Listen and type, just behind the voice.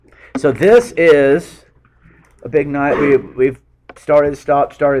So this is a big night. We've started,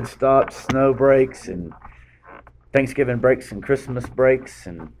 stopped, snow breaks and Thanksgiving breaks and Christmas breaks,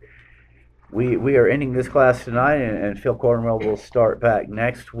 and we are ending this class tonight, and Phil Cornwell will start back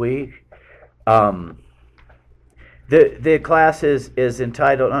next week. The class is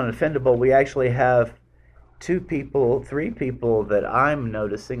entitled Unoffendable. We actually have three people that I'm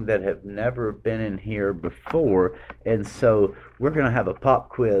noticing that have never been in here before, and so we're going to have a pop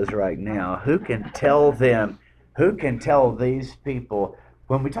quiz right now. Who can tell these people,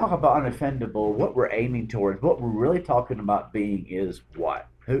 when we talk about unoffendable, what we're aiming towards, what we're really talking about being is what?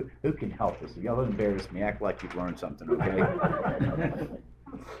 Who can help us? Y'all don't embarrass me. Act like you've learned something, okay?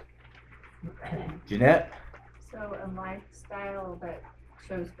 Jeanette? So a lifestyle that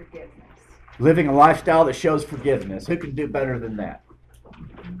shows forgiveness. Living a lifestyle that shows forgiveness. Who can do better than that?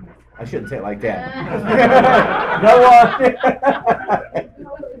 I shouldn't say it like that. No one.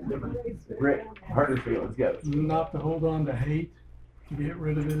 Rick, Huddersfield, let's go. Not to hold on to hate, to get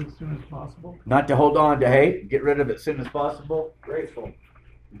rid of it as soon as possible. Not to hold on to hate, get rid of it as soon as possible. Graceful.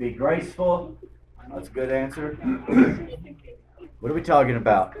 Be graceful. That's a good answer. What are we talking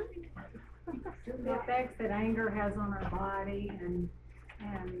about? The effects that anger has on our body and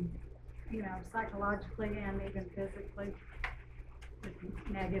psychologically and even physically,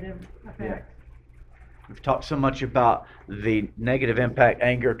 negative effect. Yeah. We've talked so much about the negative impact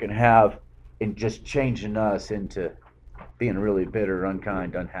anger can have in just changing us into being really bitter,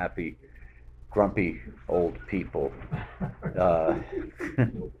 unkind, unhappy, grumpy old people.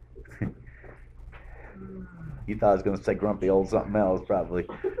 You thought I was going to say grumpy old something else, probably.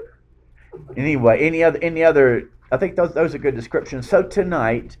 Anyway, any other? I think those are good descriptions. So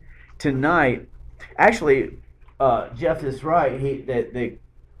tonight, actually, Jeff is right.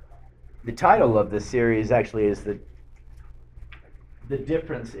 The title of this series actually is the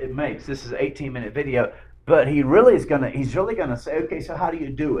difference it makes. This is an 18-minute video, but he's really gonna say, okay, so how do you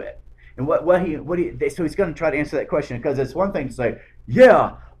do it? And so he's gonna try to answer that question, because it's one thing to say,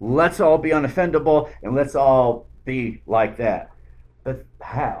 yeah, let's all be unoffendable and let's all be like that, but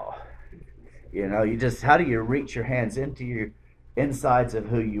how? How do you reach your hands into your insides of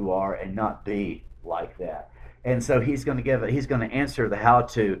who you are and not be like that? And so he's going to answer the how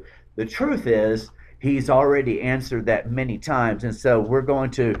to. The truth is, he's already answered that many times, and so we're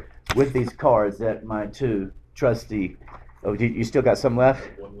going to, with these cards that my two trusty. Oh, you still got some left?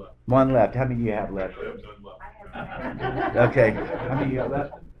 One left. One left. How many do you have left? I have none left. Okay. How many you got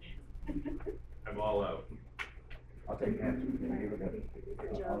left? I'm all out. I'll take that.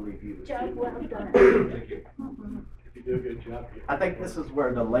 I'll review this. Job well done. Thank you. If you do a good job. I think this is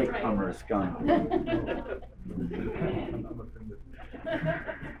where the latecomers come.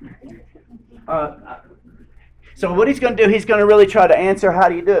 So what he's going to do, he's going to really try to answer how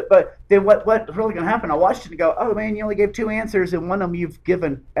do you do it. But then what's really going to happen, I watched it and go, oh man, you only gave two answers, and one of them you've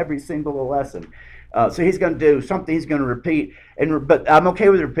given every single lesson. So he's going to do something, he's going to repeat, but I'm okay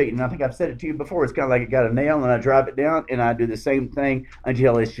with repeating. I think I've said it to you before. It's kind of like I got a nail and I drive it down, and I do the same thing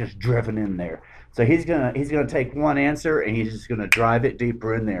until it's just driven in there. So he's gonna take one answer and he's just gonna drive it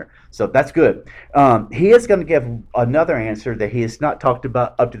deeper in there. So that's good. He is gonna give another answer that he has not talked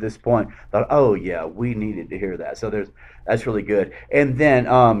about up to this point. But oh yeah, we needed to hear that. So that's really good. And then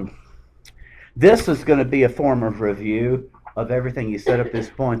this is gonna be a form of review of everything you said up to this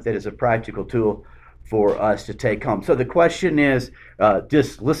point that is a practical tool for us to take home. So the question is,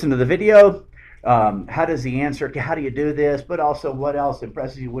 just listen to the video. How does he answer? How do you do this? But also, what else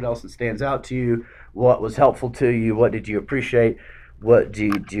impresses you? What else stands out to you? What was helpful to you? What did you appreciate? What do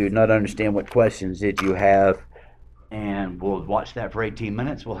you not understand? What questions did you have? And we'll watch that for 18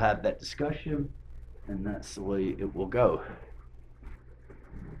 minutes. We'll have that discussion, and that's the way it will go.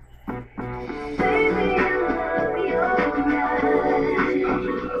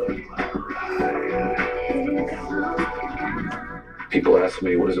 People ask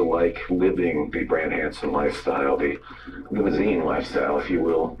me, what is it like living the Brand Hansen lifestyle, the limousine lifestyle, if you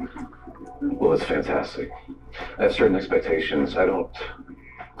will. Well, it's fantastic. I have certain expectations. I don't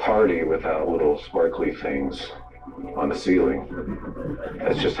party without little sparkly things on the ceiling.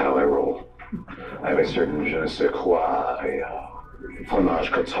 That's just how I roll. I have a certain je ne sais quoi, a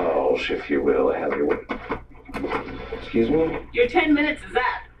fromage cottage, if you will. I have a... Excuse me? Your 10 minutes is up.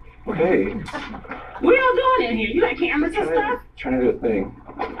 Okay. What are y'all doing in here? You got cameras and stuff? Trying to do a thing.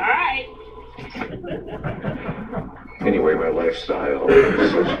 All right. Anyway, my lifestyle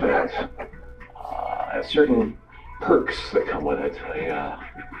is such that I have certain perks that come with it.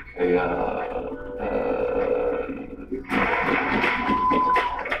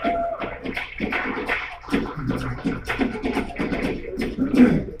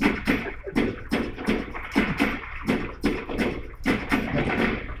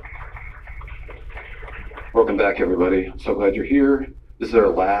 back, everybody. I'm so glad you're here. This is our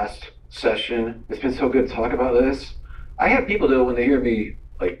last session. It's been so good to talk about this. I have people, though, when they hear me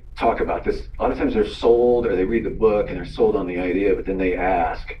like talk about this, a lot of times they're sold, or they read the book and they're sold on the idea, but then they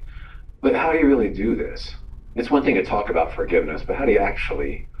ask, but how do you really do this? It's one thing to talk about forgiveness, but how do you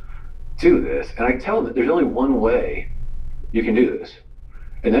actually do this? And I tell them that there's only one way you can do this.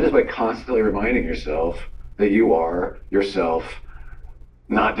 And that is by constantly reminding yourself that you are yourself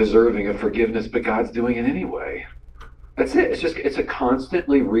not deserving of forgiveness, but God's doing it anyway. That's it. It's a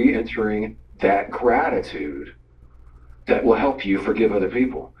constantly re-entering that gratitude that will help you forgive other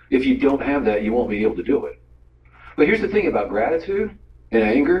people. If you don't have that, you won't be able to do it. But here's the thing about gratitude and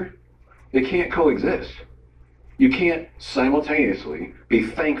anger, they can't coexist. You can't simultaneously be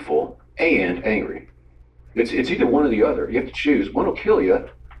thankful and angry. It's either one or the other. You have to choose. One will kill you.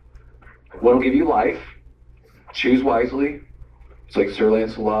 One will give you life. Choose wisely. It's like Sir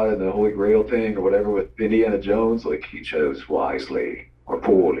Lancelot and the Holy Grail thing or whatever with Indiana Jones. Like, he chose wisely or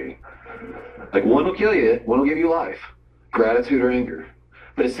poorly. Like, one will kill you. One will give you life. Gratitude or anger.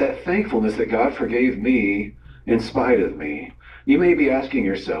 But it's that thankfulness that God forgave me in spite of me. You may be asking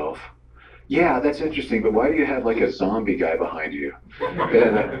yourself, yeah, that's interesting, but why do you have like a zombie guy behind you?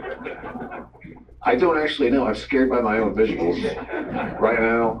 And I don't actually know. I'm scared by my own visuals right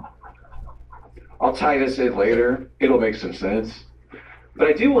now. I'll tie this in later. It'll make some sense. But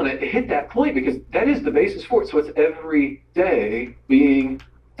I do want to hit that point because that is the basis for it. So it's every day being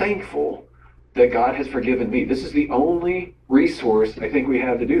thankful that God has forgiven me. This is the only resource I think we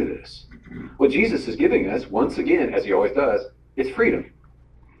have to do this. What Jesus is giving us, once again, as he always does, is freedom.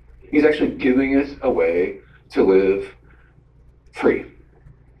 He's actually giving us a way to live free.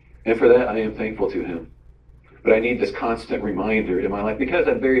 And for that, I am thankful to him. But I need this constant reminder in my life because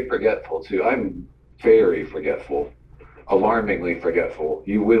I'm very forgetful too. I'm very forgetful, alarmingly forgetful.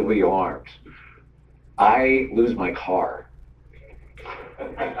 You will be alarmed. I lose my car.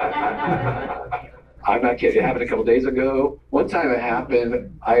 I'm not kidding. It happened a couple days ago. One time it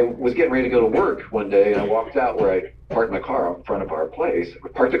happened, I was getting ready to go to work one day, and I walked out where I parked my car out in front of our place. I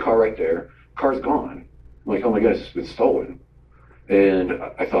parked the car right there. Car's gone. I'm like, oh my goodness, it's been stolen. And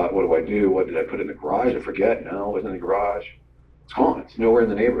I thought, what do I do? What did I put in the garage? I forget. No, it wasn't in the garage. It's gone. It's nowhere in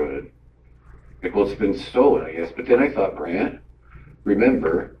the neighborhood. Like, well, it's been stolen, I guess. But then I thought, Brant,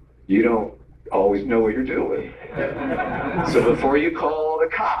 remember, you don't always know what you're doing. So before you call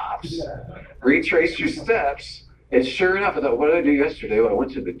the cops, retrace your steps. And sure enough, I thought, what did I do yesterday? Well, I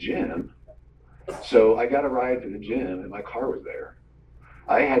went to the gym. So I got a ride to the gym, and my car was there.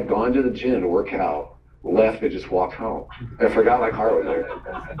 I had gone to the gym to work out, left and just walked home. I forgot my car was there.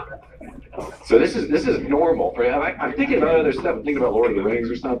 So this is normal. I'm thinking about other stuff. I'm thinking about Lord of the Rings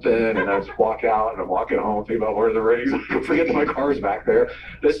or something, and I just walk out and I'm walking home thinking about Lord of the Rings. I forget that my car's back there.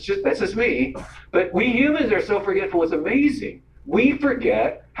 That's just me. But we humans are so forgetful. It's amazing. We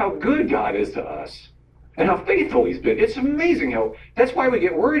forget how good God is to us and how faithful he's been. It's amazing how, that's why we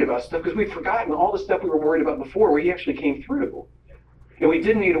get worried about stuff, because we've forgotten all the stuff we were worried about before where he actually came through. And we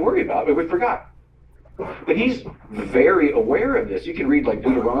didn't need to worry about it, but we forgot. But he's very aware of this. You can read like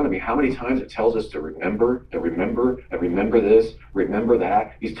Deuteronomy, how many times it tells us to remember, and remember, and remember this, remember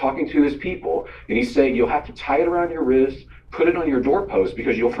that. He's talking to his people, and he's saying you'll have to tie it around your wrist, put it on your doorpost,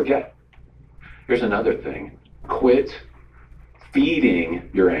 because you'll forget. Here's another thing. Quit feeding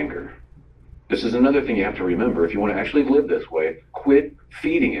your anger. This is another thing you have to remember. If you want to actually live this way, quit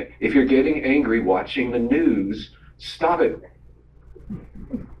feeding it. If you're getting angry watching the news, stop it.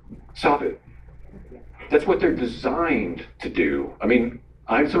 Stop it. That's what they're designed to do. I mean,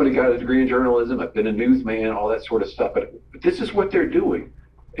 I'm somebody who got a degree in journalism. I've been a newsman, all that sort of stuff. But this is what they're doing.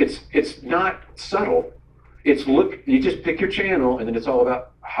 It's not subtle. It's look, you just pick your channel, and then it's all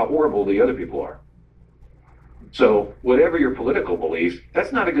about how horrible the other people are. So whatever your political beliefs,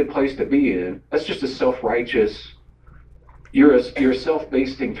 that's not a good place to be in. That's just a self-righteous, you're a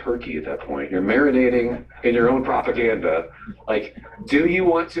self-basting turkey at that point. You're marinating in your own propaganda. Like, do you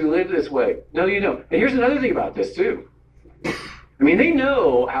want to live this way? No, you don't. And here's another thing about this too. I mean, they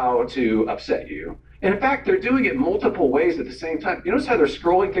know how to upset you. And in fact, they're doing it multiple ways at the same time. You notice how they're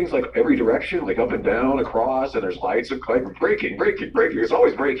scrolling things like every direction, like up and down, across, and there's lights and like breaking. It's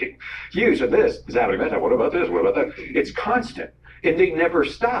always breaking. Huge. And this is happening. What about this? What about that? It's constant. And they never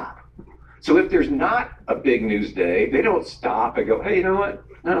stop. So if there's not a big news day, they don't stop and go, hey, you know what?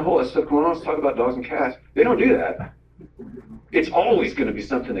 Not a whole lot of stuff going on. Let's talk about dogs and cats. They don't do that. It's always going to be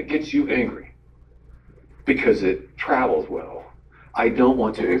something that gets you angry because it travels well. I don't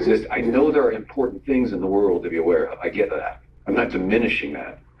want to exist. I know there are important things in the world to be aware of. I get that. I'm not diminishing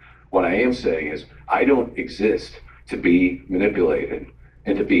that. What I am saying is I don't exist to be manipulated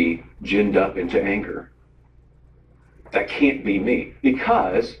and to be ginned up into anger. That can't be me.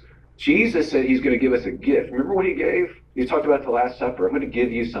 Because Jesus said he's going to give us a gift. Remember what he gave? He talked about the Last Supper. I'm going to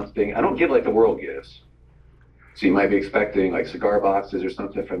give you something. I don't give like the world gives. So you might be expecting like cigar boxes or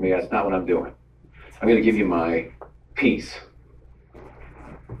something from me. That's not what I'm doing. I'm going to give you my peace.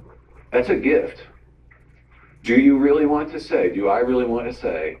 That's a gift. Do you really want to say, do I really want to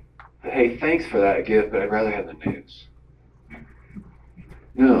say, hey, thanks for that gift, but I'd rather have the news?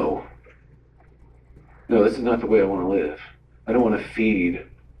 No. No, this is not the way I want to live. I don't want to feed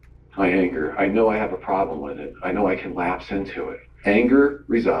my anger. I know I have a problem with it. I know I can lapse into it. Anger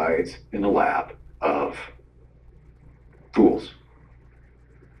resides in the lap of fools.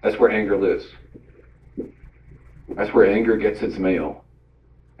 That's where anger lives. That's where anger gets its mail,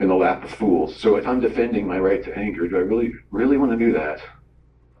 in the lap of fools. So if I'm defending my right to anger, do I really want to do that?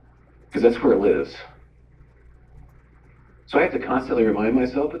 Because that's where it lives. So I have to constantly remind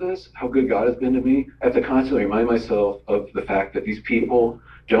myself of this, how good God has been to me. I have to constantly remind myself of the fact that these people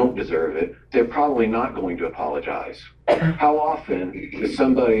don't deserve it. They're probably not going to apologize. How often does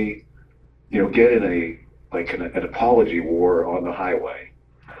somebody, get in an apology war on the highway?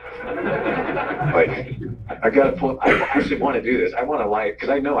 Like, I actually want to do this. I want to lie, because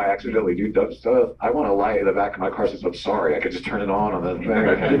I know I accidentally do dumb stuff. I want to lie in the back of my car and say, I'm sorry. I could just turn it on the thing.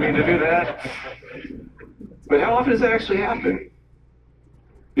 I didn't mean to do that. But how often does that actually happen?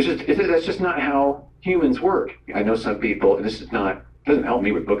 That's just not how humans work. I know some people, and this doesn't help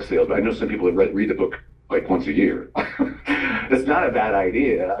me with book sales, but I know some people that read the book like once a year. That's not a bad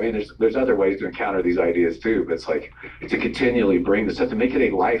idea. I mean, there's other ways to encounter these ideas too, but it's like to continually bring this up, to make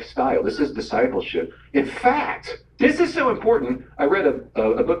it a lifestyle. This is discipleship. In fact, this is so important. I read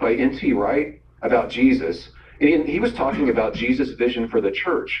a book by N.T. Wright about Jesus, and he was talking about Jesus' vision for the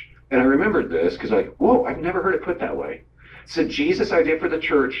church. And I remembered this because whoa, I've never heard it put that way. It said Jesus' idea for the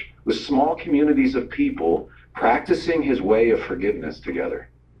church was small communities of people practicing his way of forgiveness together.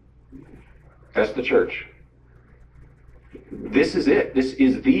 That's the church. This is it. This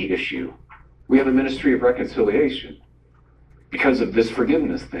is the issue. We have a ministry of reconciliation because of this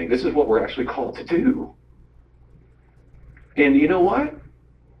forgiveness thing. This is what we're actually called to do. And you know what?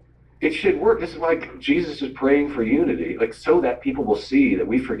 It should work. This is like Jesus is praying for unity, like so that people will see that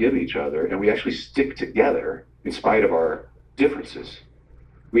we forgive each other and we actually stick together in spite of our differences.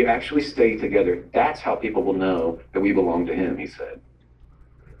 We actually stay together. That's how people will know that we belong to him, he said.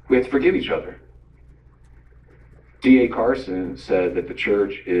 We have to forgive each other. D.A. Carson said that the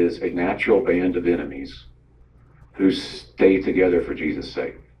church is a natural band of enemies who stay together for Jesus'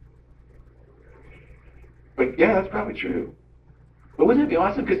 sake. But yeah, that's probably true. But wouldn't it be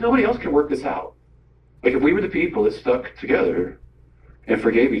awesome? Because nobody else can work this out. Like if we were the people that stuck together and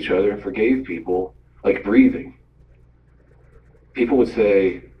forgave each other and forgave people, like breathing, people would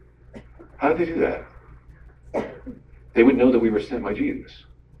say, how did they do that? They would know that we were sent by Jesus.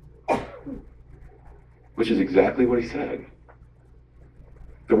 Which is exactly what he said.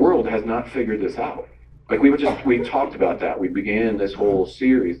 The world has not figured this out. Like we talked about that. We began this whole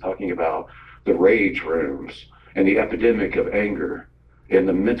series talking about the rage rooms and the epidemic of anger and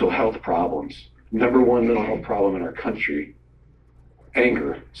the mental health problems. Number one mental health problem in our country,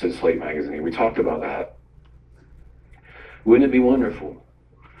 anger, said Slate magazine. We talked about that. Wouldn't it be wonderful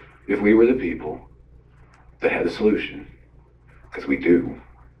if we were the people that had a solution? Because we do.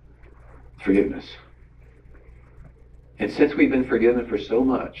 Forgiveness. And since we've been forgiven for so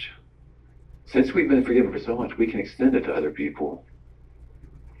much, we can extend it to other people.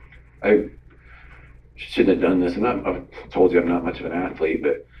 I shouldn't have done this. I've told you I'm not much of an athlete,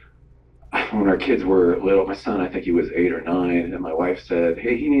 but when our kids were little, my son, I think he was 8 or 9, and my wife said,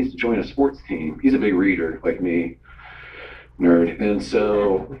 hey, he needs to join a sports team. He's a big reader like me, nerd. And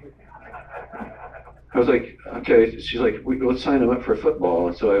so I was like, okay. She's like, let's sign him up for football.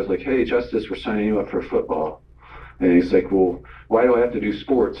 And so I was like, hey, Justice, we're signing you up for football. And he's like, well, why do I have to do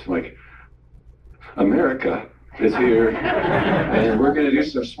sports? I'm like, America is here, and we're going to do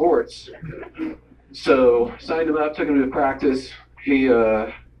some sports. So signed him up, took him to practice. He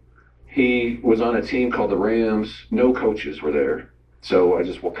was on a team called the Rams. No coaches were there. So I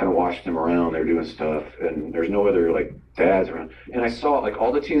just kind of watched him around. They were doing stuff, and there's no other like dads around. And I saw like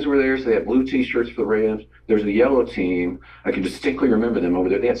all the teams were there. So they had blue T-shirts for the Rams. There's a yellow team. I can distinctly remember them over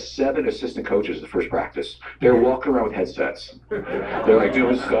there. They had 7 assistant coaches the first practice. They were walking around with headsets. They're like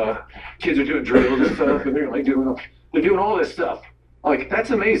doing stuff. Kids are doing drills and stuff, and they're doing all this stuff. Like, that's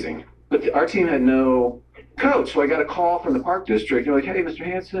amazing. But our team had no coach, so I got a call from the park district. They're like, "Hey, Mr.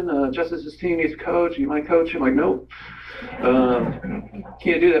 Hanson, Justice's team needs a coach. You mind coaching?" I'm like, "Nope,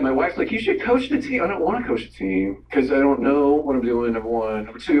 can't do that." My wife's like, "You should coach the team." I don't want to coach the team because I don't know what I'm doing. Number one,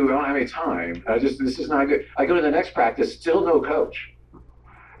 number two, I don't have any time. This is not good. I go to the next practice, still no coach,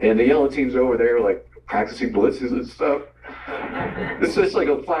 and the yellow team's over there like practicing blitzes and stuff. It's just like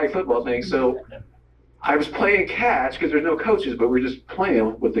a flag football thing. So I was playing catch because there's no coaches, but we're just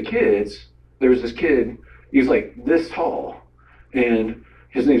playing with the kids. There was this kid, he was like this tall, and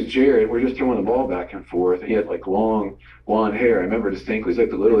his name's Jared. We're just throwing the ball back and forth. He had like long blonde hair. I remember distinctly. He's like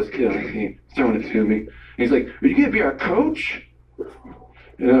the littlest kid on the team, throwing it to me. He's like, "Are you gonna be our coach?"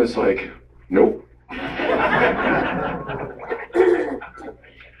 And I was like, "Nope."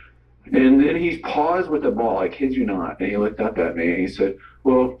 And then he paused with the ball, I kid you not, and he looked up at me and he said,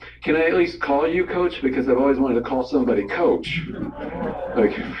 "Well, can I at least call you coach? Because I've always wanted to call somebody coach."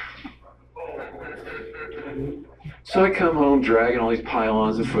 Like, so I come home dragging all these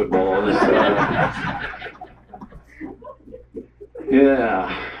pylons of football and stuff.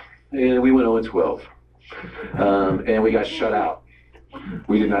 Yeah, and we went 0-12. And we got shut out.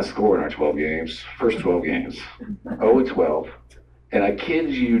 We did not score in our 12 games, first 12 games. 0-12. And I kid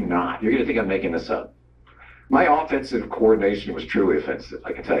you not, you're going to think I'm making this up. My offensive coordination was truly offensive,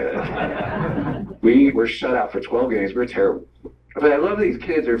 I can tell you that. We were shut out for 12 games. We were terrible. But I love these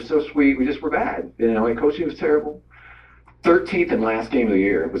kids. They're so sweet. We just were bad. You know, my coaching was terrible. 13th and last game of the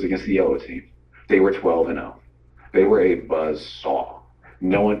year was against the yellow team. They were 12-0. They were a buzzsaw.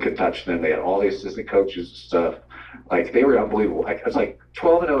 No one could touch them. They had all the assistant coaches and stuff. Like, they were unbelievable. I was like,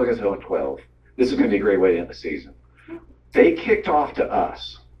 12-0 against 0-12. This is going to be a great way to end the season. They kicked off to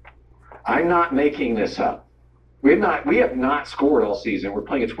us. I'm not making this up. We have not scored all season. We're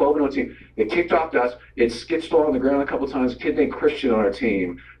playing a 12-0 team. It kicked off to us. It skitched on the ground a couple times. A kid named Christian on our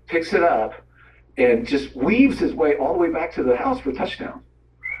team picks it up and just weaves his way all the way back to the house for a touchdown.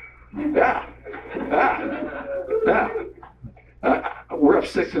 Yeah. We're up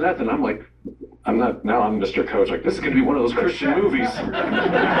 6-0. I'm like, I'm Mr. Coach. Like, this is going to be one of those Christian movies.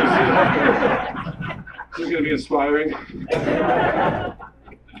 This is going to be inspiring.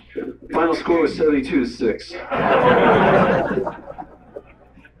 Final score was 72-6.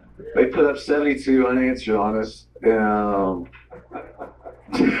 They put up 72 unanswered on us.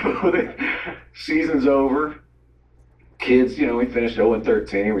 Season's over. Kids, you know, we finished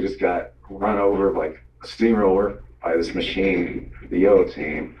 0-13. We just got run over like a steamroller by this machine, the yellow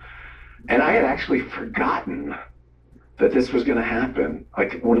team. And I had actually forgotten that this was going to happen.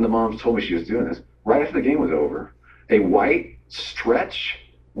 Like, one of the moms told me she was doing this. Right after the game was over, a white stretch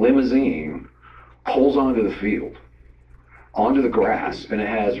limousine pulls onto the field, onto the grass, and it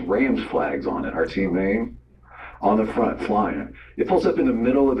has Rams flags on it, our team name, on the front flying. It pulls up in the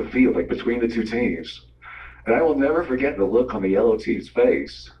middle of the field, like between the two teams. And I will never forget the look on the yellow team's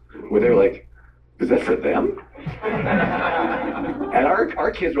face where they're like, "Is that for them?" And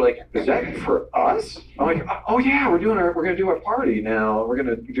our kids were like, "Is that for us?" I'm like, "Oh yeah, we're gonna do our party now. We're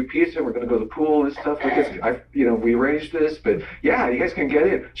gonna do pizza. We're gonna go to the pool and stuff like this. We arranged this, but yeah, you guys can get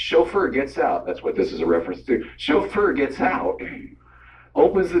in." Chauffeur gets out. That's what this is a reference to. Chauffeur gets out,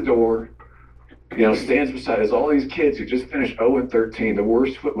 opens the door, stands beside us. All these kids who just finished 0-13, the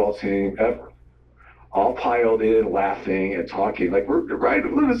worst football team ever, all piled in, laughing and talking like we're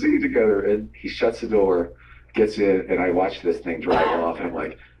riding a limousine together. And he shuts the door, gets in, and I watch this thing drive off, and I'm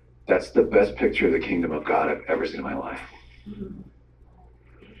like, that's the best picture of the kingdom of God I've ever seen in my life.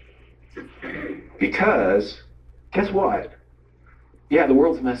 Because, guess what? Yeah, the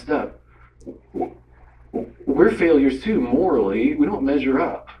world's messed up. We're failures too, morally. We don't measure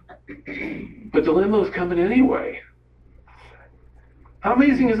up. But the limo's coming anyway. How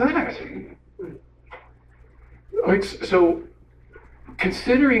amazing is that? So,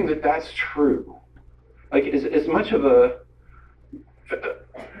 considering that that's true, like as much as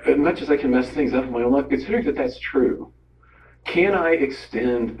I can mess things up in my own life, considering that that's true, can I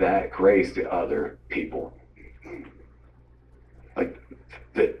extend that grace to other people? Like,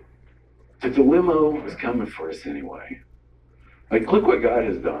 that the limo is coming for us anyway. Like, look what God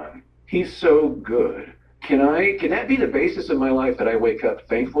has done. He's so good. Can that be the basis of my life, that I wake up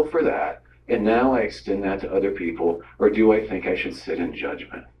thankful for that, and now I extend that to other people? Or do I think I should sit in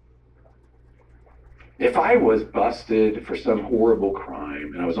judgment? If I was busted for some horrible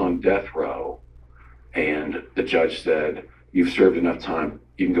crime and I was on death row and the judge said, "You've served enough time,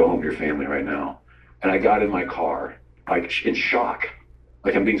 you can go home to your family right now," and I got in my car, like in shock,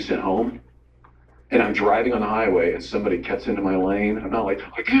 like I'm being sent home, and I'm driving on the highway and somebody cuts into my lane, I'm not like,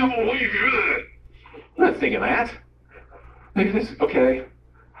 "I can't believe that." I'm not thinking that. Okay,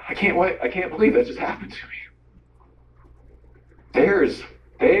 I can't wait. I can't believe that just happened to me. There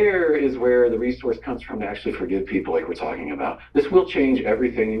is where the resource comes from to actually forgive people like we're talking about. This will change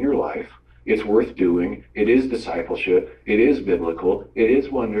everything in your life. It's worth doing. It is discipleship. It is biblical. It is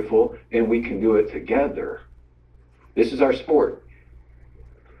wonderful. And we can do it together. This is our sport.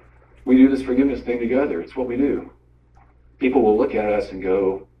 We do this forgiveness thing together. It's what we do. People will look at us and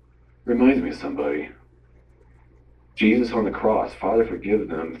go, reminds me of somebody. Jesus on the cross. Father, forgive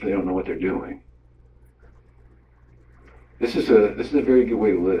them if they don't know what they're doing. This is a very good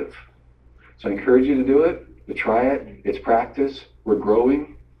way to live. So I encourage you to do it, to try it. It's practice. We're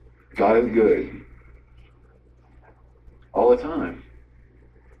growing. God is good. All the time.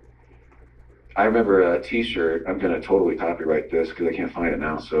 I remember a t-shirt. I'm going to totally copyright this because I can't find it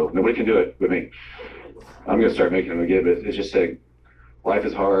now, so nobody can do it but me. I'm going to start making them again, but it just said, life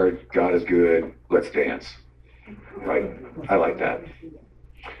is hard, God is good, let's dance. Right? I like that.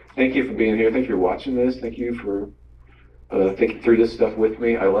 Thank you for being here. Thank you for watching this. Thank you for thinking through this stuff with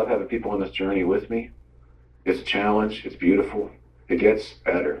me. I love having people on this journey with me. It's a challenge. It's beautiful. It gets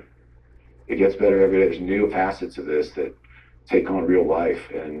better. It gets better every day. There's new facets of this that take on real life.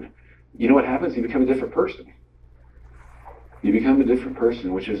 And you know what happens? You become a different person. You become a different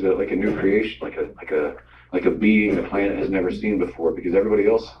person, which is like a new creation, like a being the planet has never seen before, because everybody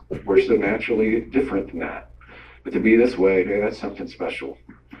else, we're so naturally different than that. But to be this way, hey, that's something special.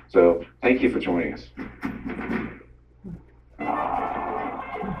 So thank you for joining us.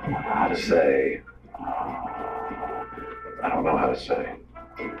 How to say? I don't know how to say.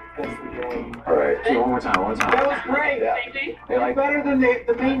 All right, so one more time. That was great. Yeah. They like Better than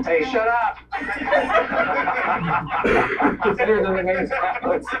the main. Hey, shut up! It's better than the main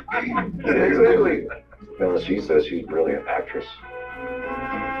tablets. Exactly. Well, she says she's a brilliant actress.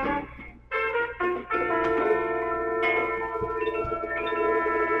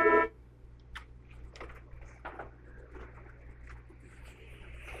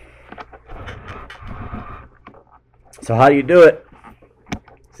 So how do you do it?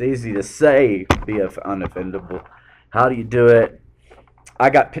 It's easy to say, be unoffendable. How do you do it?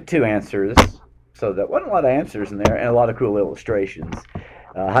 I got two answers, so there wasn't a lot of answers in there, and a lot of cool illustrations.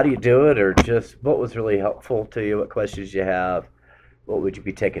 How do you do it, or just what was really helpful to you? What questions you have? What would you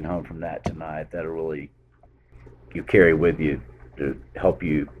be taking home from that tonight that'll really you carry with you to help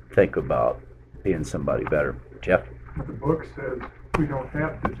you think about being somebody better? Jeff? The book says we don't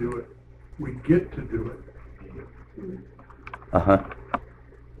have to do it. We get to do it. Uh-huh.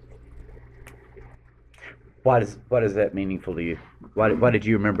 Why is that meaningful to you? Why did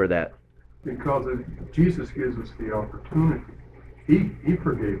you remember that? Because Jesus gives us the opportunity. He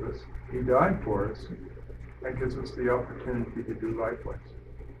forgave us. He died for us. That gives us the opportunity to do likewise.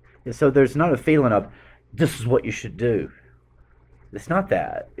 Yeah, so there's not a feeling of, this is what you should do. It's not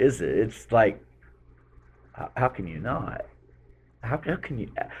that, is it? It's like, how can you not? How can you,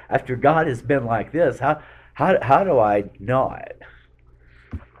 after God has been like this, how do I not?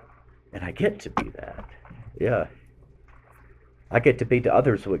 And I get to be that. Yeah. I get to be to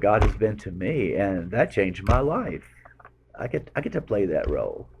others what God has been to me, and that changed my life. I get to play that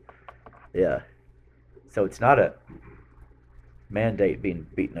role. Yeah. So it's not a mandate being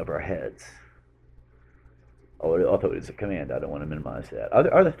beaten over our heads. Although it's a command, I don't want to minimize that.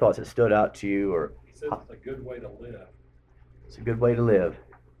 Other thoughts that stood out to you, or He says it's a good way to live. it's a good way to live.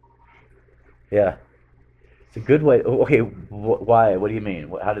 Yeah. It's a good way. Okay, why? What do you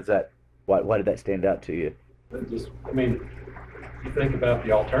mean? How does that? Why did that stand out to you? You think about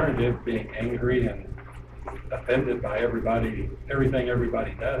the alternative, being angry and offended by everything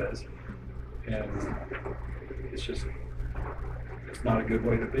everybody does, and it's not a good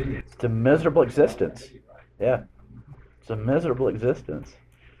way to be. It's a miserable existence. Yeah. It's a miserable existence.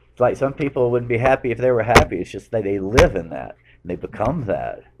 It's like some people wouldn't be happy if they were happy. It's just that they live in that, and they become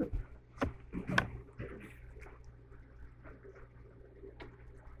that.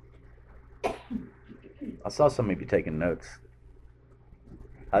 I saw some of you taking notes.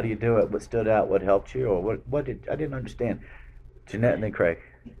 How do you do it? What stood out? What helped you? Or what did I didn't understand? Jeanette and then Craig.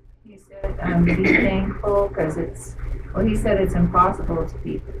 He said, be thankful, because he said it's impossible to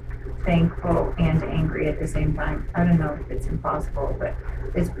be thankful and angry at the same time. I don't know if it's impossible, but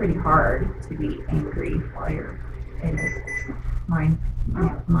it's pretty hard to be angry while you're in a mind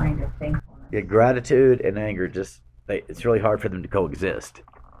of thankfulness. Yeah, gratitude and anger it's really hard for them to coexist.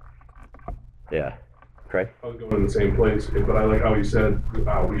 Yeah. Craig? I was going in the same place, but I like how he said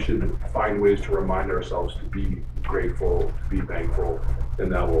we should find ways to remind ourselves to be grateful, to be thankful, and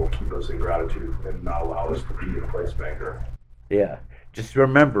that will keep us in gratitude and not allow us to be a place of anger. Yeah. Just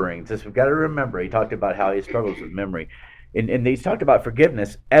remembering. We've got to remember. He talked about how he struggles with memory. and he's talked about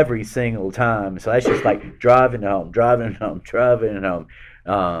forgiveness every single time. So that's just like driving home, driving home, driving home.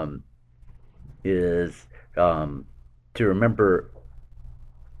 Is to remember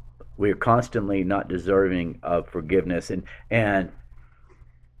we're constantly not deserving of forgiveness, and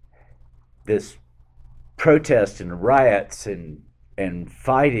this protests and riots and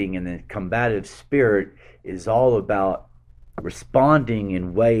fighting and the combative spirit is all about responding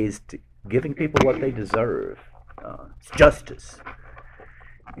in ways to giving people what they deserve. It's justice.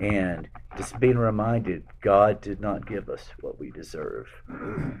 And just being reminded God did not give us what we deserve.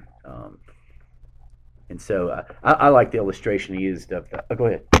 And so I like the illustration he used of that. Oh, go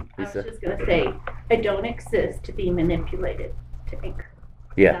ahead, Lisa. I was just going to say, I don't exist to be manipulated to anger.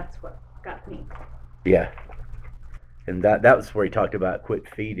 Yeah. That's what got me. Yeah. And that was where he talked about quit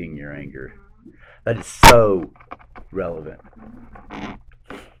feeding your anger. That is so relevant.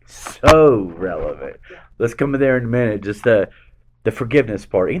 So relevant. Let's come there in a minute. Just the forgiveness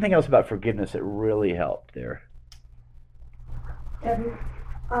part. Anything else about forgiveness that really helped there? And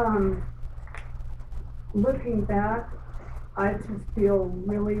looking back, I just feel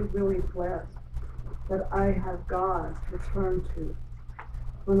really, really blessed that I have God to turn to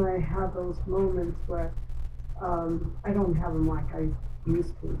when I have those moments where I don't have them like I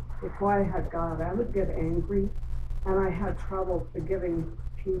used to. Before I had God, I would get angry, and I had trouble forgiving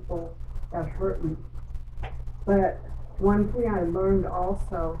people that hurt me. But one thing I learned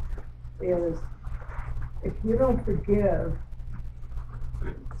also is if you don't forgive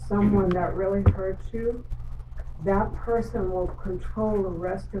someone that really hurts you, that person will control the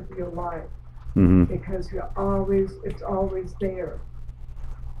rest of your life. Mm-hmm. Because it's always there.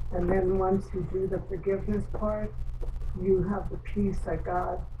 And then once you do the forgiveness part, you have the peace that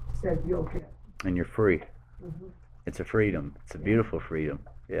God said you'll get. And you're free. Mm-hmm. It's a freedom. It's a beautiful freedom.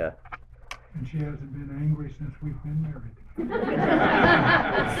 Yeah. And she hasn't been angry since we've been married.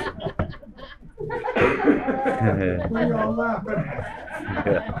 We all laughing.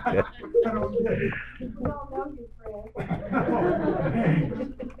 Yeah. I don't get it. We all know you,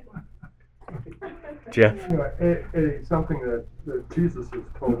 Fred. Jeff? You know, something that Jesus has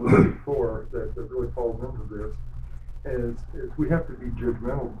told us before that really falls into this is we have to be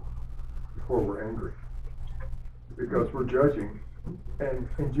judgmental before we're angry, because we're judging. And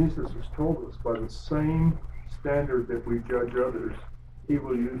Jesus has told us by the same standard that we judge others, he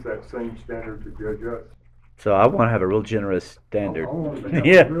will use that same standard to judge us. So I want to have a real generous standard. I want to have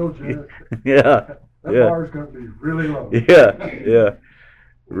Yeah. a real generous. Yeah. That Yeah. bar is going to be really low. Yeah.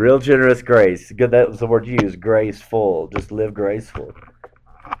 Real generous grace. Good, that was the word you used, graceful. Just live graceful.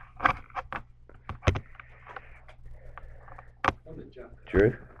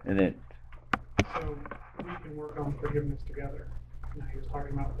 True. And then So we can work on forgiveness together. Now he was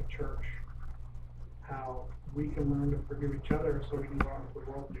talking about the church, how we can learn to forgive each other so we can go out into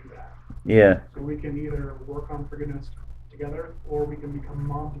the world and do that. yeah. So we can either work on forgiveness together or we can become a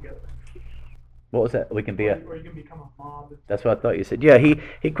mob together. What was that? We can be a. Or you can become a mob. That's what I thought you said. Yeah,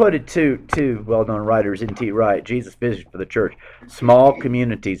 he quoted two well-known writers, N.T. Wright, Jesus' vision for the church. Small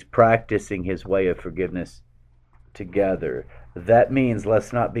communities practicing his way of forgiveness together. That means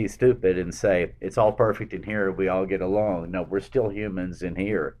let's not be stupid and say it's all perfect in here, we all get along. No, we're still humans in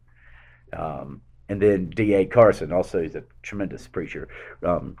here. And then D.A. Carson, also he's a tremendous preacher.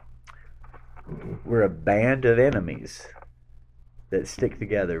 We're a band of enemies that stick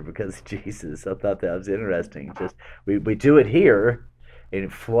together because of Jesus. I thought that was interesting. Just we do it here, and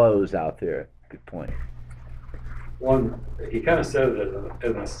it flows out there. Good point. One, he kind of said it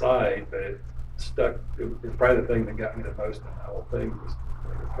as an aside, but it stuck. It was probably the thing that got me the most in the whole thing was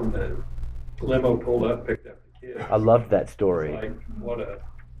when the limo pulled up, picked up the kids. I loved that story. Like what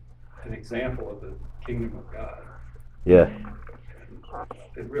an example of the kingdom of God. Yeah.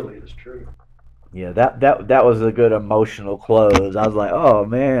 It really is true. Yeah, that was a good emotional close. I was like, oh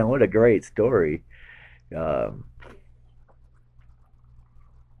man, what a great story. I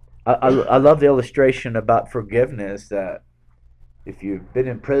love the illustration about forgiveness, that if you've been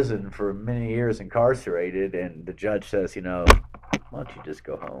in prison for many years incarcerated and the judge says, why don't you just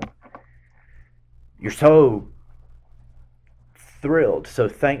go home? You're so thrilled, so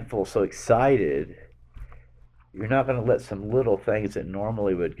thankful, so excited. You're not going to let some little things that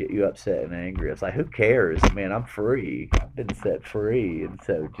normally would get you upset and angry. It's like, who cares? Man, I'm free. I've been set free. And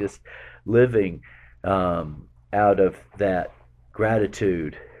so just living out of that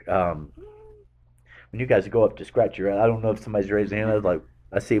gratitude. When you guys go up to scratch your head, I don't know if somebody's raising their hand. Like,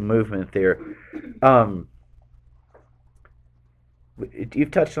 I see movement there.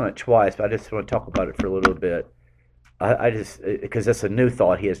 You've touched on it twice, but I just want to talk about it for a little bit. I just, because that's a new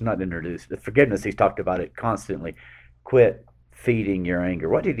thought he has not introduced. The forgiveness, he's talked about it constantly. quit feeding your anger.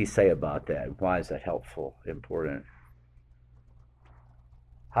 What did he say about that? Why is that helpful, important?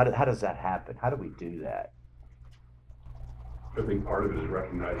 How does that happen? How do we do that? I think part of it is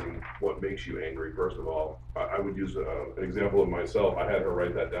recognizing what makes you angry, first of all. I would use an example of myself. I had her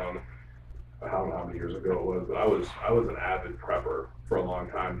write that down. I don't know how many years ago it was, but I was an avid prepper for a long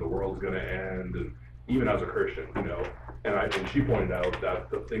time. The world's going to end, and even as a Christian, and she pointed out that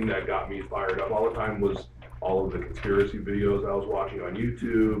the thing that got me fired up all the time was all of the conspiracy videos I was watching on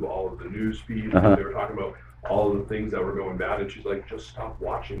YouTube, all of the news feeds that they were talking about, all of the things that were going bad, and she's like, just stop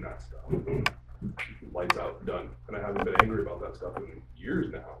watching that stuff. Lights out, done. And I haven't been angry about that stuff in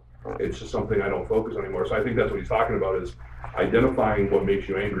years now. It's just something I don't focus on anymore. So I think that's what he's talking about, is identifying what makes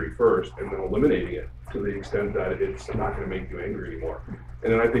you angry first and then eliminating it to the extent that it's not going to make you angry anymore.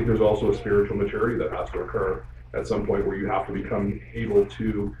 And then I think there's also a spiritual maturity that has to occur at some point where you have to become able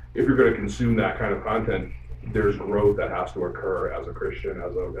to, if you're going to consume that kind of content, there's growth that has to occur as a Christian,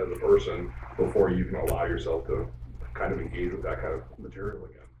 as a person, before you can allow yourself to kind of engage with that kind of material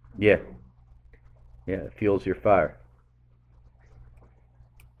again. Yeah. Yeah, it fuels your fire.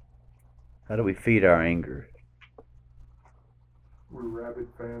 How do we feed our anger? We're rabid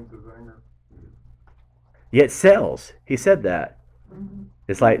fans of anger. Yeah, it sells. He said that.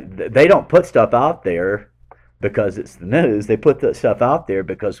 It's like they don't put stuff out there because it's the news. They put that stuff out there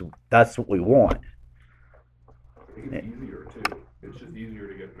because that's what we want. I think it's easier too. It's just easier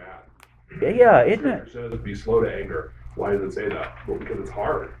to get mad. Yeah, isn't it? Scripture says be slow to anger. Why does it say that? Well, because it's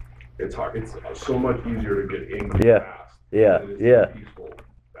hard. It's hard. It's so much easier to get angry fast. Yeah, than it is yeah. to be peaceful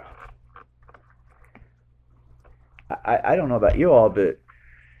fast. I don't know about you all, but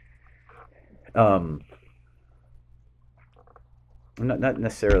not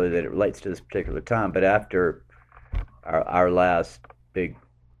necessarily that it relates to this particular time, but after our last big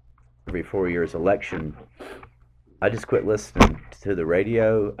every 4 years election, I just quit listening to the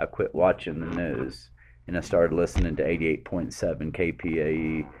radio. I quit watching the news, and I started listening to 88.7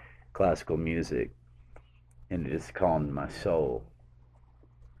 KPAE classical music, and it just calmed my soul.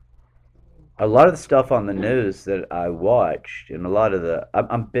 A lot of the stuff on the news that I watched, and a lot of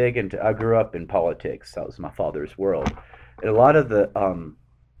I'm big into, I grew up in politics. That was my father's world. And a lot of the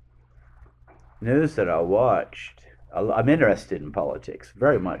news that I watched, I'm interested in politics,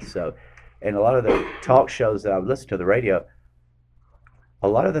 very much so. And a lot of the talk shows that I would listen to, the radio, a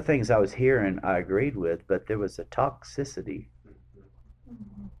lot of the things I was hearing I agreed with, but there was a toxicity.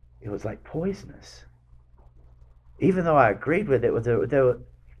 It was like poisonous. Even though I agreed with it,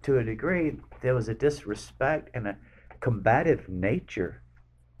 to a degree, there was a disrespect and a combative nature.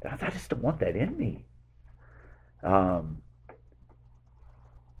 I just don't want that in me. I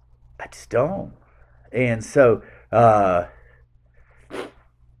just don't. And so,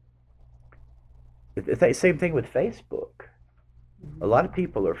 same thing with Facebook. A lot of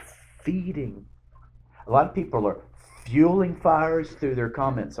people are fueling fires through their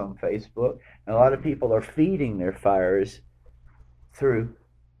comments on Facebook, and a lot of people are feeding their fires through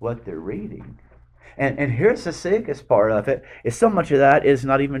what they're reading. And here's the sickest part of it, is so much of that is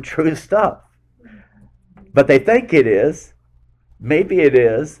not even true stuff. But they think it is. Maybe it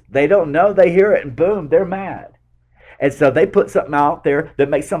is. They don't know. They hear it and boom, they're mad. And so they put something out there that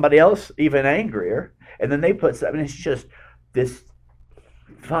makes somebody else even angrier. And then they put something, it's just this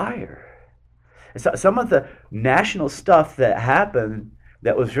fire. And so some of the national stuff that happened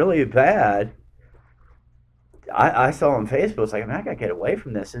that was really bad, I saw on Facebook. It's like, man, I got to get away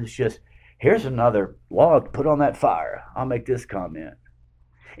from this. And it's just, here's another log, put on that fire. I'll make this comment.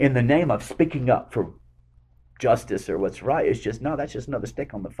 In the name of speaking up for justice or what's right. It's just, no, that's just another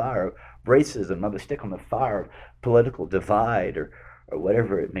stick on the fire of racism, another stick on the fire of political divide or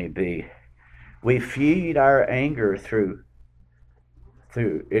whatever it may be. We feed our anger through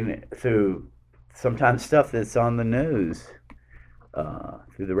sometimes stuff that's on the news,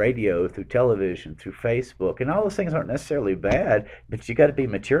 through the radio, through television, through Facebook, and all those things aren't necessarily bad, but you got to be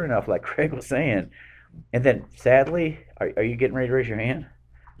mature enough, like Craig was saying. And then, sadly, are you getting ready to raise your hand?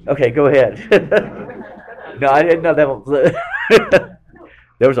 Okay, go ahead. No, I didn't know that was.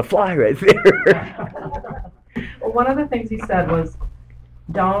 There was a fly right there. Well, one of the things he said was,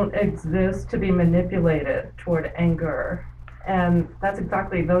 don't exist to be manipulated toward anger. And that's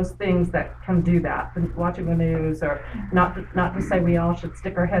exactly those things that can do that. Watching the news, or not to say we all should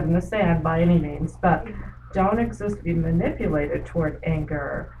stick our head in the sand by any means, but don't exist to be manipulated toward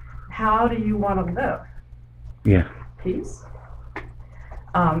anger. How do you want to live? Yeah. Peace.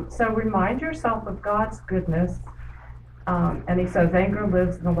 So remind yourself of God's goodness. And he says anger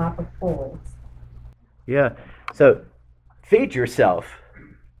lives in the lap of fools. Yeah. So feed yourself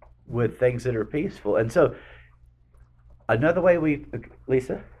with things that are peaceful. And so Another way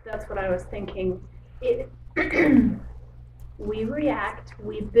Lisa? That's what I was thinking. We react,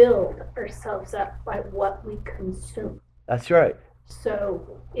 we build ourselves up by what we consume. That's right.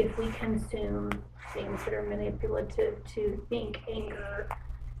 So if we consume things that are manipulative to think anger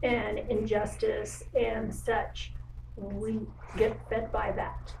and injustice and such, we get fed by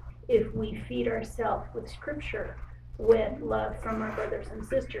that. If we feed ourselves with scripture, with love from our brothers and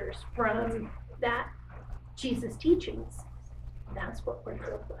sisters, from that Jesus teachings, that's what we're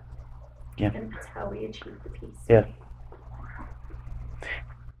filled with. Yeah. And that's how we achieve the peace. Yeah.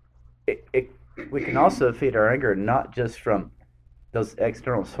 We can also feed our anger not just from those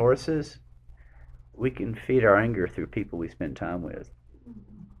external sources. We can feed our anger through people we spend time with.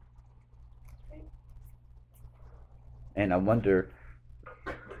 And I wonder,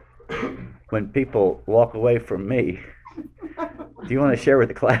 when people walk away from me, do you want to share with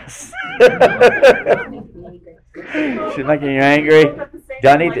the class? She's making you angry. Do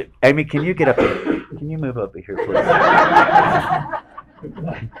I need to, Amy, can you get up here? Can you move up here, please?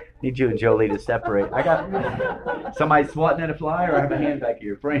 Need you and Jolie to separate. I got somebody swatting at a fly, or I have a hand back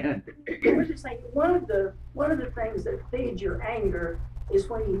here, friend. We're just saying, one of the things that feeds your anger is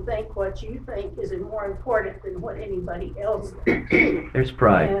when you think what you think is more important than what anybody else thinks. There's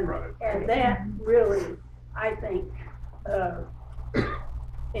pride. And that really, I think,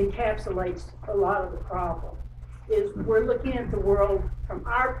 encapsulates a lot of the problem. Is we're looking at the world from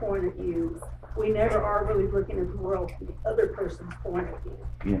our point of view. We never are really looking at the world from the other person's point of view.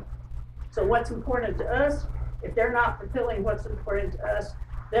 Yeah. So what's important to us, if they're not fulfilling what's important to us,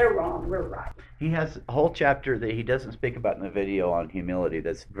 they're wrong, we're right. He has a whole chapter that he doesn't speak about in the video on humility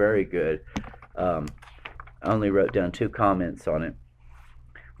that's very good. I only wrote down 2 comments on it.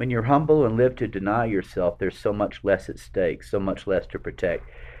 When you're humble and live to deny yourself, there's so much less at stake, so much less to protect.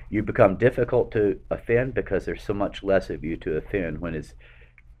 You become difficult to offend because there's so much less of you to offend. When it's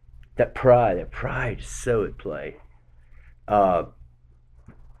that pride is so at play.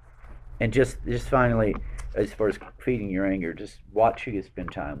 And just finally, as far as feeding your anger, just watch who you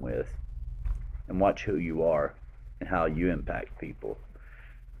spend time with, and watch who you are and how you impact people.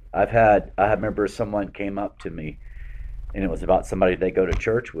 I remember someone came up to me, and it was about somebody they go to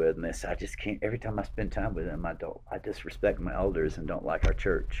church with, and they said, I just can't, every time I spend time with them, I disrespect my elders and don't like our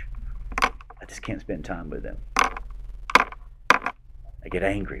church. I just can't spend time with them. I get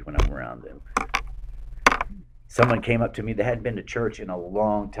angry when I'm around them. Someone came up to me, they hadn't been to church in a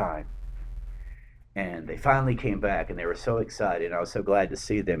long time. And they finally came back, and they were so excited. I was so glad to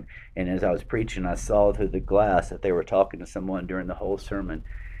see them. And as I was preaching, I saw through the glass that they were talking to someone during the whole sermon.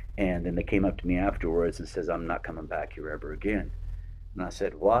 And then they came up to me afterwards and says, I'm not coming back here ever again. And I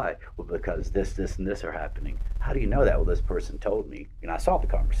said, why? Well, because this, and this are happening. How do you know that? Well, this person told me. And I saw the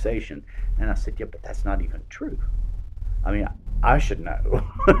conversation, and I said, yeah, but that's not even true. I mean, I should know.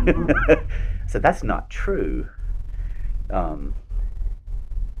 I said, that's not true.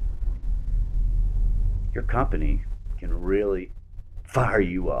 Your company can really fire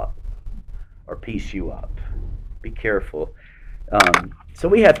you up or piece you up. Be careful. So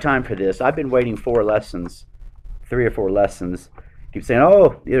we have time for this. I've been waiting 3 or 4 lessons. Keep saying,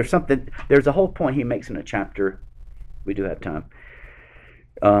 oh, there's a whole point he makes in a chapter. We do have time.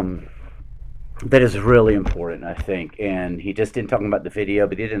 That is really important, I think. And he just didn't talk about the video,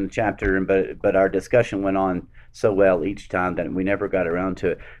 but he did in the chapter. But our discussion went on so well each time that we never got around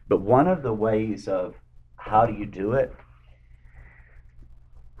to it. But one of the ways of how do you do it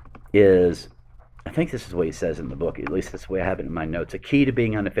is, I think this is what he says in the book, at least that's the way I have it in my notes. A key to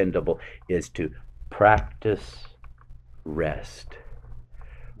being unoffendable is to practice rest.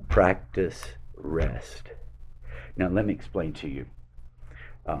 Practice rest. Now let me explain to you.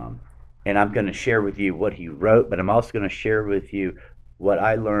 And I'm going to share with you what he wrote, but I'm also going to share with you what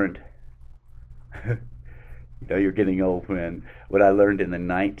I learned. You know, you're getting old when what I learned in the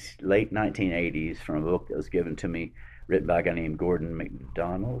late 1980s from a book that was given to me, written by a guy named Gordon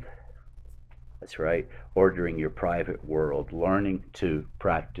MacDonald. That's right. Ordering Your Private World, learning to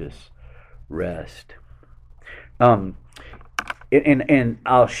practice rest. And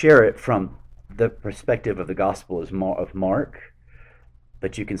I'll share it from the perspective of the Gospel of Mark,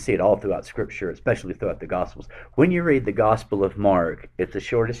 but you can see it all throughout Scripture, especially throughout the Gospels. When you read the Gospel of Mark, it's the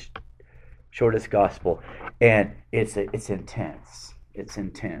shortest Gospel, and it's intense. It's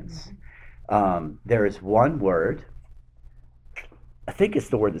intense. There is one word. I think it's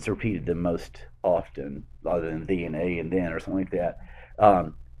the word that's repeated the most often, other than thee and a and then or something like that.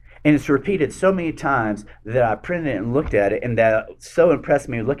 And it's repeated so many times that I printed it and looked at it, and that so impressed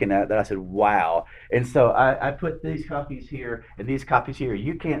me looking at it that I said, wow. And so I put these copies here and these copies here.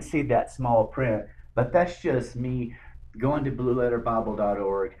 You can't see that small print, but that's just me going to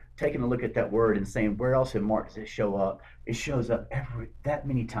blueletterbible.org, taking a look at that word and saying, where else in Mark does it show up? It shows up that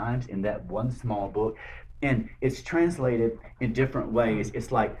many times in that one small book. And it's translated in different ways.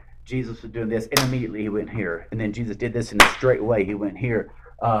 It's like Jesus was doing this, and immediately he went here. And then Jesus did this, and straight away he went here.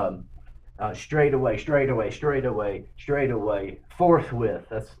 Straight away, straight away, straight away, straight away, forthwith.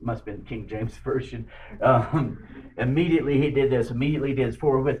 That must have been King James Version. Immediately he did this. Immediately he did this,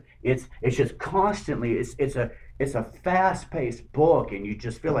 forthwith. It's just constantly. It's a fast-paced book, and you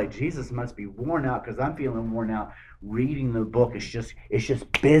just feel like Jesus must be worn out, because I'm feeling worn out reading the book. It's just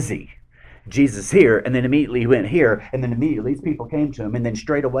busy. Jesus here, and then immediately he went here, and then immediately these people came to him, and then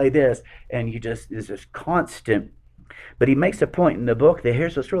straight away this, and there's this constant. But he makes a point in the book that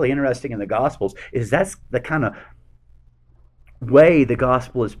here's what's really interesting in the Gospels is that's the kind of way the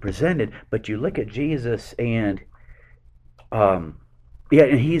Gospel is presented. But you look at Jesus, and and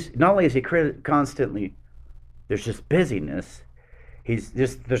he's not only is he constantly, there's just busyness,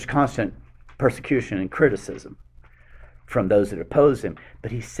 there's constant persecution and criticism from those that oppose him,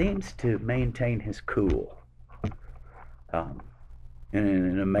 but he seems to maintain his cool in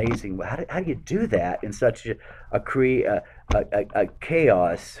an amazing way. How do you do that in such a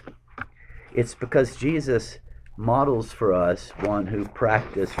chaos? It's because Jesus models for us one who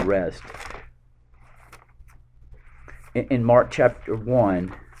practiced rest. In Mark chapter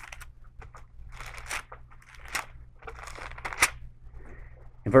 1,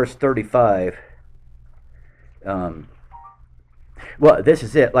 in verse 35, well, this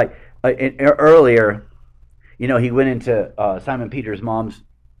is it. Like earlier, he went into Simon Peter's mom's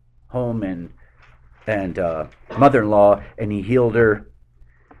home and mother-in-law, and he healed her,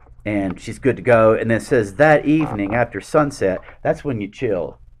 and she's good to go. And then it says that evening after sunset, that's when you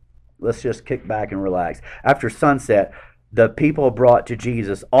chill. Let's just kick back and relax. After sunset, the people brought to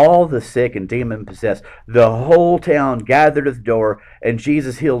Jesus all the sick and demon-possessed. The whole town gathered at the door, and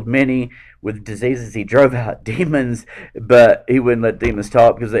Jesus healed many with diseases. He drove out demons, but he wouldn't let demons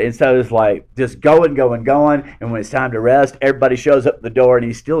talk, and so it's like just going. And when it's time to rest, everybody shows up at the door, and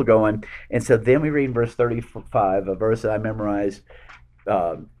he's still going. And so then we read in verse 35, a verse that I memorized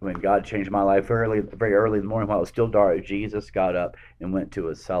when God changed my life very early in the morning while it was still dark. Jesus got up and went to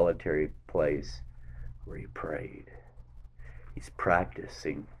a solitary place where he prayed. He's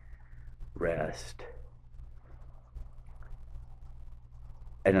practicing rest.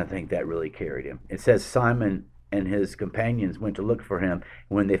 And I think that really carried him. It says Simon and his companions went to look for him.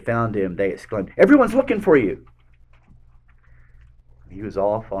 When they found him, they exclaimed, "Everyone's looking for you." He was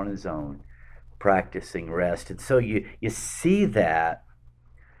off on his own, practicing rest. And so you see that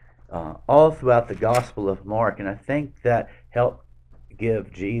all throughout the Gospel of Mark. And I think that helped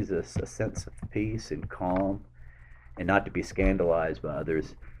give Jesus a sense of peace and calm, and not to be scandalized by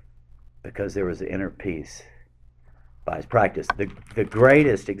others, because there was an inner peace by his practice. The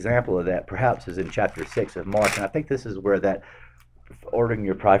greatest example of that perhaps is in chapter 6 of Mark, and I think this is where that ordering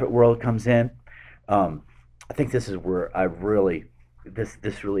your private world comes in. I think this is where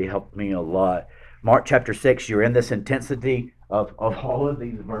this really helped me a lot. Mark chapter 6, you're in this intensity of all of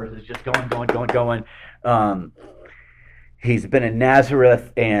these verses, just going. He's been in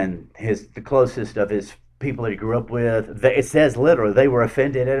Nazareth, and the closest of his people that he grew up with, it says literally they were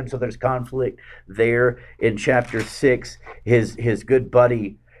offended at him, so there's conflict there. In chapter 6, his good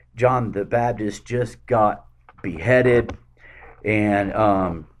buddy John the Baptist just got beheaded, and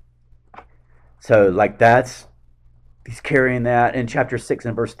so like he's carrying that. In chapter 6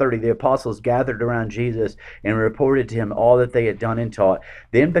 and verse 30, the apostles gathered around Jesus and reported to him all that they had done and taught.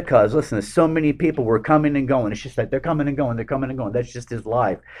 Then because, listen, so many people were coming and going, it's just like they're coming and going. That's just his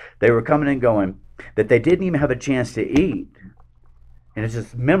life. They were coming and going, that they didn't even have a chance to eat. And it's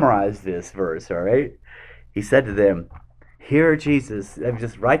just memorize this verse, all right? He said to them, "Hear Jesus,"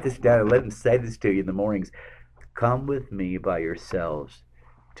 just write this down and let him say this to you in the mornings. "Come with me by yourselves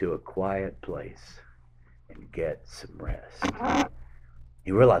to a quiet place and get some rest."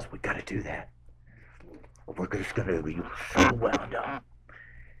 You realize we got to do that. We're just going to be so wound up.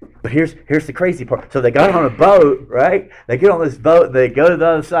 But here's the crazy part. So they got on a boat, right? They get on this boat and they go to the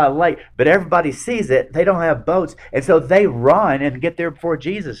other side of the lake, but everybody sees it. They don't have boats, and so they run and get there before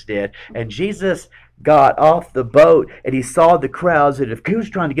Jesus did. And Jesus got off the boat, and he saw the crowds, and if he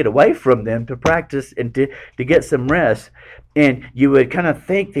was trying to get away from them to practice and to get some rest, and you would kind of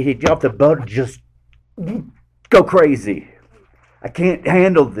think that he'd get off the boat and just go crazy. I can't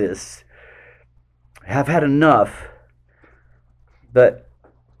handle this. I've had enough. But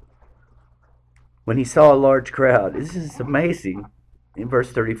when he saw a large crowd, this is amazing. In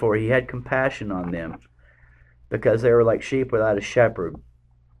verse 34, he had compassion on them because they were like sheep without a shepherd.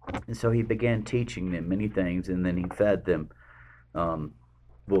 And so he began teaching them many things, and then he fed them.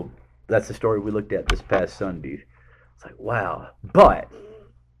 Well, that's the story we looked at this past Sunday. It's like, wow. But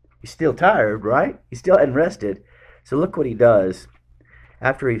he's still tired, right? He still hadn't rested. So look what he does.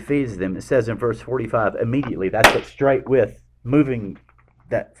 After he feeds them, it says in verse 45, immediately, that's it, straight with moving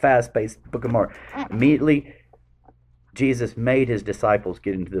that fast-paced book of Mark. Immediately, Jesus made his disciples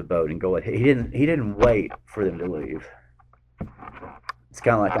get into the boat and go ahead. He didn't wait for them to leave. It's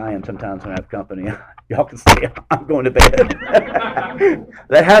kind of like I am sometimes when I have company. Y'all can stay. I'm going to bed.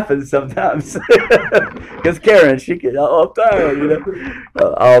 That happens sometimes. Because Karen, she can. Oh, I'm tired.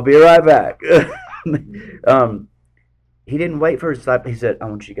 I'll be right back. He didn't wait for his disciples. He said, "I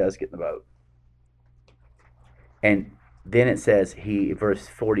want you guys to get in the boat." And then it says verse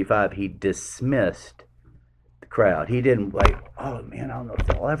 45. He dismissed the crowd. He didn't like, oh man, I don't know if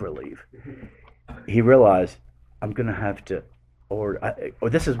they'll ever leave. He realized, I'm going to have to. Or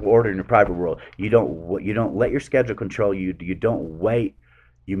this is order in the private world. You don't let your schedule control you. You don't wait.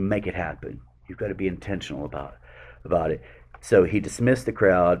 You make it happen. You've got to be intentional about it. So he dismissed the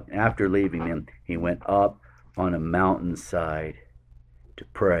crowd. After leaving them, he went up on a mountainside to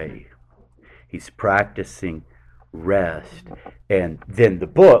pray. He's practicing rest. And then the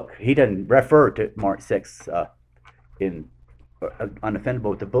book, he doesn't refer to Mark 6 in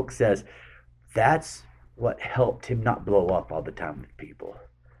Unoffendable. The book says that's what helped him not blow up all the time with people,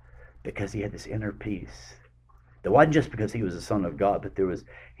 because he had this inner peace. It wasn't just because he was the Son of God, but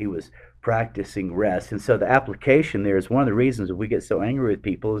he was practicing rest. And so the application there is one of the reasons that we get so angry with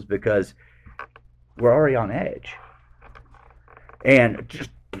people is because we're already on edge. And just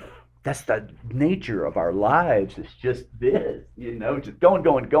that's the nature of our lives. It's just this, just going,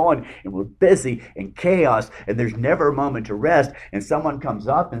 and we're busy and chaos, and there's never a moment to rest. And someone comes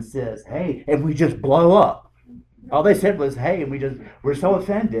up and says, "Hey," and we just blow up. All they said was, "Hey," and we're so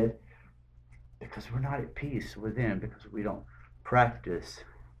offended because we're not at peace within, because we don't practice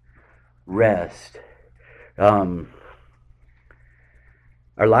rest.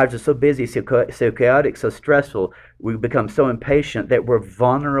 Our lives are so busy, so chaotic, so stressful. We become so impatient that we're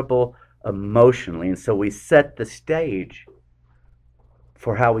vulnerable emotionally. And so we set the stage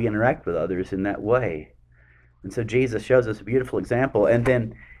for how we interact with others in that way. And so Jesus shows us a beautiful example. And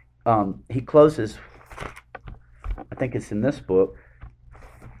then he closes, I think it's in this book,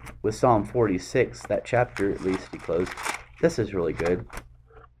 with Psalm 46, that chapter at least he closed. This is really good.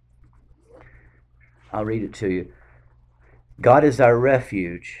 I'll read it to you. God is our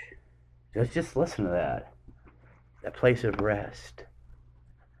refuge. Just listen to that place of rest.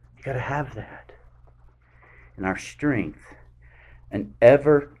 You got to have that. And our strength, an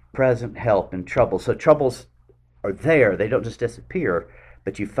ever-present help in trouble. So troubles are there. They don't just disappear,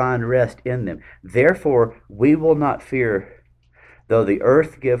 but you find rest in them. Therefore, we will not fear, though the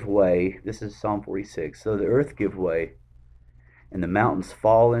earth give way. This is Psalm 46. Though the earth give way, and the mountains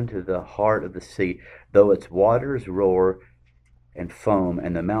fall into the heart of the sea, though its waters roar and foam,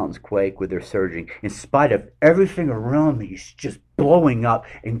 and the mountains quake with their surging. In spite of everything around me is just blowing up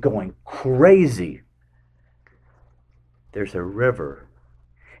and going crazy, there's a river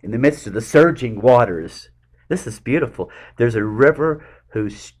in the midst of the surging waters. This is beautiful. There's a river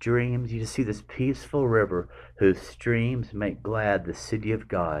whose streams, you just see this peaceful river, whose streams make glad the city of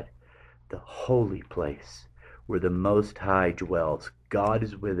God, the holy place where the Most High dwells. God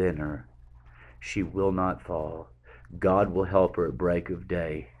is within her. She will not fall. God will help her at break of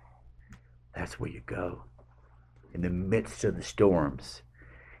day. That's where you go, in the midst of the storms.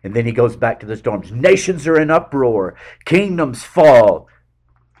 And then he goes back to the storms. Nations are in uproar. Kingdoms fall.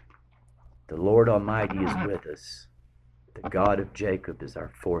 The Lord Almighty is with us. The God of Jacob is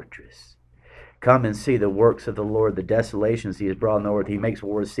our fortress. Come and see the works of the Lord, the desolations he has brought north. He makes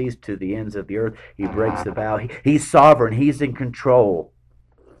wars cease to the ends of the earth. He breaks the bow. He's sovereign. He's in control.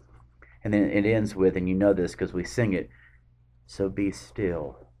 And then it ends with, and you know this because we sing it, so be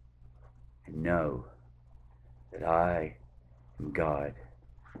still and know that I am God.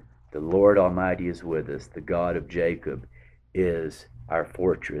 The Lord Almighty is with us. The God of Jacob is our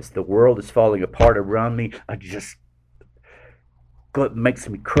fortress. The world is falling apart around me. It makes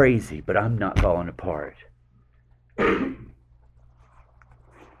me crazy, but I'm not falling apart.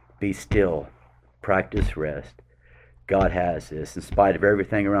 Be still. Practice rest. God has this. In spite of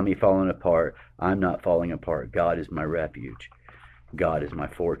everything around me falling apart, I'm not falling apart. God is my refuge. God is my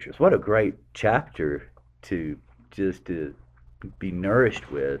fortress. What a great chapter to be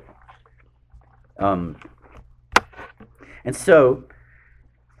nourished with. And so,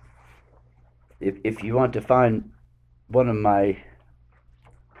 if you want to find one of my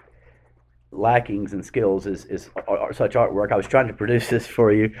lackings and skills are such artwork. I was trying to produce this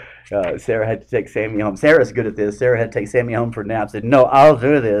for you. Sarah had to take Sammy home. Sarah's good at this. Sarah had to take Sammy home for naps. Said, no, I'll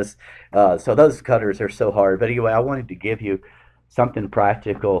do this. So those cutters are so hard. But anyway, I wanted to give you something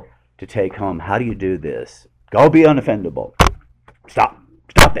practical to take home. How do you do this? Go be unoffendable. Stop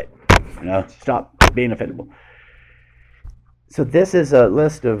it. Stop being offendable. So this is a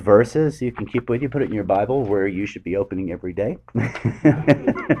list of verses you can keep with you. Put it in your Bible where you should be opening every day.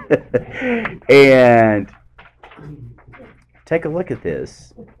 And take a look at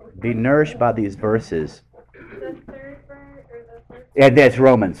this. Be nourished by these verses. And that's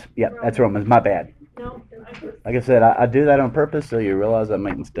Romans. Yeah, that's Romans. My bad. Like I said, I do that on purpose so you realize I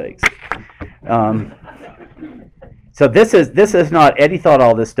make mistakes. So this is not Eddie thought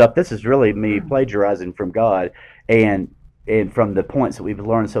all this stuff. This is really me plagiarizing from God and from the points that we've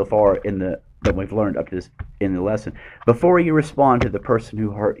learned so far that we've learned up to this in the lesson. Before you respond to the person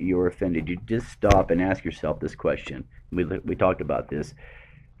who hurt you or offended you, just stop and ask yourself this question. We talked about this.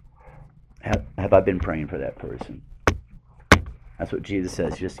 Have I been praying for that person? That's what Jesus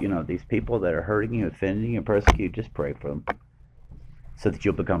says. Just, these people that are hurting you, offending you, and persecuting you, just pray for them so that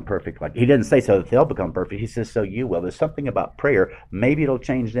you'll become perfect. Like, he doesn't say so that they'll become perfect. He says so you will. There's something about prayer. Maybe it'll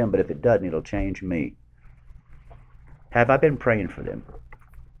change them, but if it doesn't, it'll change me. Have I been praying for them?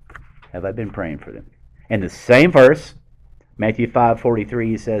 Have I been praying for them? In the same verse, Matthew 5:43,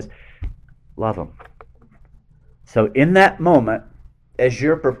 he says, love them. So in that moment, as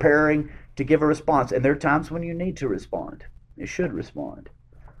you're preparing to give a response, and there are times when you need to respond, you should respond.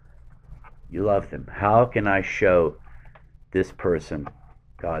 You love them. How can I show this person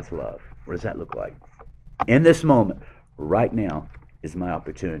God's love? What does that look like? In this moment, right now, is my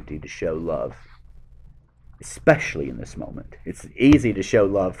opportunity to show love. Especially in this moment. It's easy to show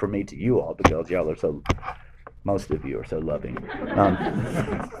love for me to you all because y'all are so, most of you are so loving.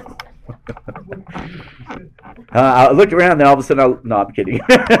 I looked around and all of a sudden, no, I'm kidding.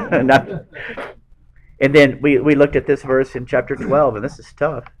 And then we looked at this verse in chapter 12, and this is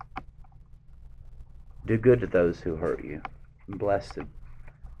tough. Do good to those who hurt you, and bless them.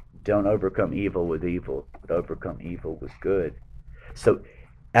 Don't overcome evil with evil, but overcome evil with good. So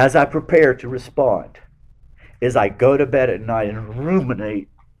as I prepare to respond, as I go to bed at night and ruminate,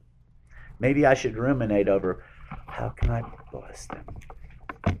 maybe I should ruminate over, how can I bless them?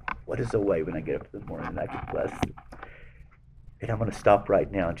 What is a way when I get up in the morning that I can bless them? And I'm going to stop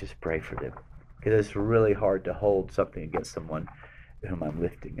right now and just pray for them. Because it's really hard to hold something against someone whom I'm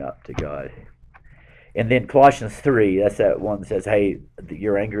lifting up to God. And then Colossians 3, that's that one that says, hey,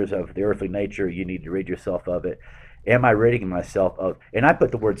 your anger is of the earthly nature. You need to rid yourself of it. Am I ridding myself of? And I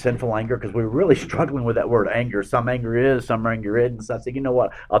put the word sinful anger because we're really struggling with that word anger. Some anger is, some anger isn't. So I said, you know what?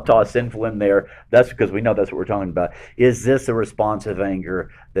 I'll toss sinful in there. That's because we know that's what we're talking about. Is this a responsive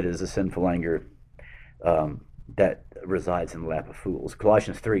anger that is a sinful anger that resides in the lap of fools?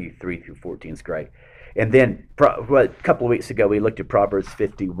 Colossians 3:3-14 is great. And then a couple of weeks ago, we looked at Proverbs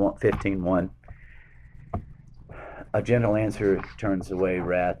 15:1. A gentle answer turns away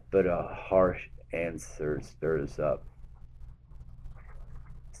wrath, but a harsh answer stirs it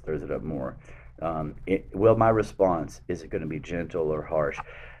up more. Will my response, is it going to be gentle or harsh?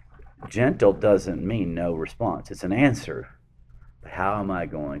 Gentle doesn't mean no response. It's an answer. But how am I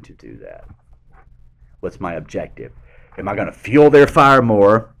going to do that? What's my objective? Am I going to fuel their fire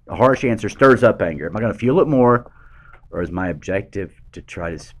more? A harsh answer stirs up anger. Am I going to fuel it more? Or is my objective to try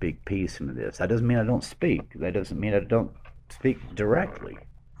to speak peace into this? That doesn't mean I don't speak. That doesn't mean I don't speak directly.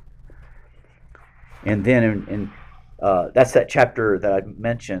 And then that's that chapter that I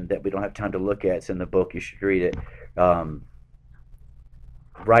mentioned that we don't have time to look at. It's in the book. You should read it.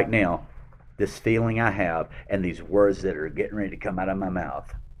 Right now, this feeling I have and these words that are getting ready to come out of my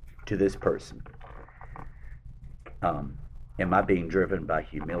mouth to this person, am I being driven by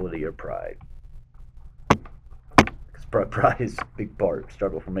humility or pride? Because pride is a big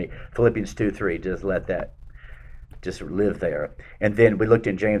struggle for me. Philippians 2:3, just let that just live there. And then we looked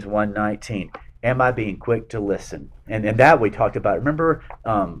in James 1:19. Am I being quick to listen? And that we talked about. Remember,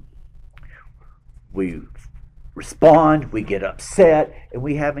 we respond, we get upset, and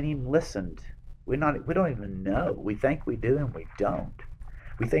we haven't even listened. We don't even know. We think we do, and we don't.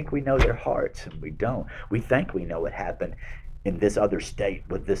 We think we know their hearts, and we don't. We think we know what happened in this other state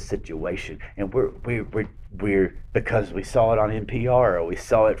with this situation, and we're because we saw it on NPR or we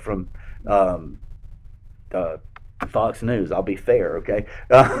saw it from Fox News. I'll be fair, okay?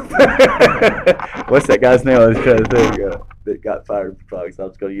 What's that guy's name? I was trying to think that got fired from Fox. I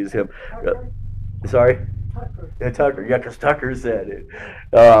was going to use him. Sorry? Tucker. Yeah, Tucker. Yeah, because Tucker said it.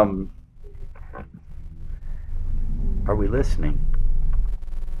 Are we listening?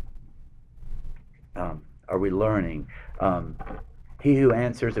 Are we learning? He who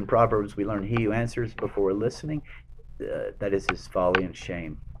answers in Proverbs, we learn he who answers before listening, that is his folly and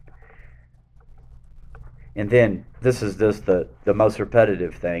shame. And then this is just the most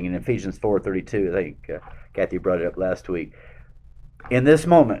repetitive thing in Ephesians 4:32. I think Kathy brought it up last week. In this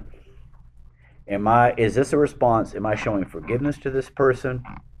moment, is this a response? Am I showing forgiveness to this person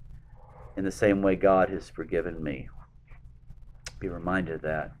in the same way God has forgiven me? Be reminded of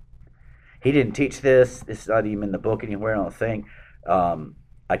that. He didn't teach this. It's not even in the book anywhere, I don't think.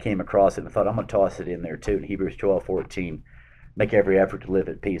 I came across it and thought, I'm going to toss it in there too. In Hebrews 12:14, make every effort to live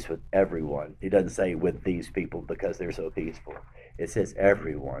at peace with everyone. He doesn't say with these people because they're so peaceful. It says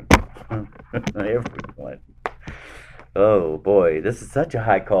everyone. Everyone. Oh boy, this is such a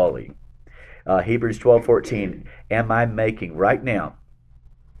high calling. Hebrews 12:14, am I making right now,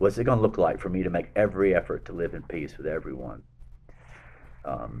 what's it going to look like for me to make every effort to live in peace with everyone?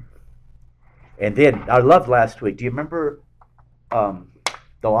 And then, I loved last week, do you remember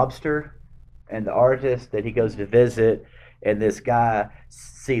the lobster and the artist that he goes to visit, and this guy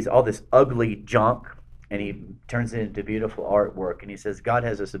sees all this ugly junk, and he turns it into beautiful artwork, and he says, God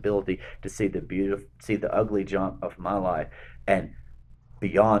has this ability to see the ugly junk of my life, and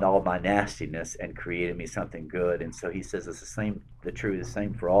beyond all my nastiness, and created me something good. And so he says it's the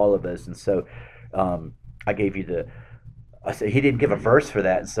same for all of us. And so I said he didn't give a verse for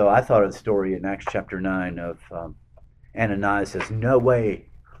that, and so I thought of the story in Acts chapter 9 of Ananias says, no way,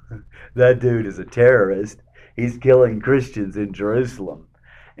 that dude is a terrorist. He's killing Christians in Jerusalem.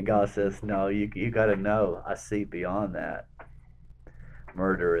 And God says, no, you got to know, I see beyond that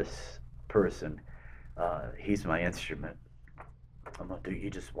murderous person. He's my instrument. I'm going to do, you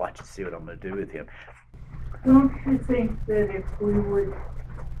just watch and see what I'm going to do with him. Don't you think that if we would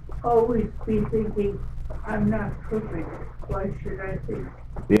always be thinking, I'm not perfect, why should I think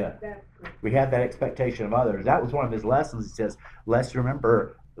Yeah. that's good? We have that expectation of others. That was one of his lessons. He says, let's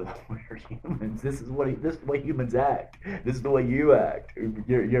remember, we're humans. This is the way humans act. This is the way you act.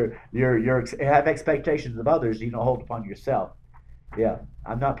 You have expectations of others you don't hold upon yourself. Yeah,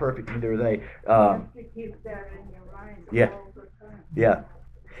 I'm not perfect, neither are they. You have to keep that in your mind all the time. Yeah.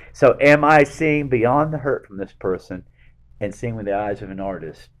 So am I seeing beyond the hurt from this person and seeing with the eyes of an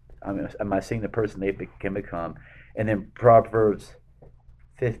artist? Am I seeing the person they can become? And then Proverbs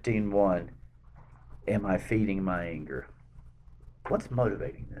 15:1, am I feeding my anger? What's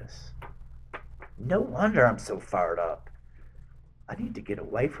motivating this? No wonder I'm so fired up. I need to get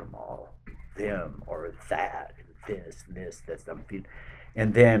away from all them or that and this, that's I'm feeling.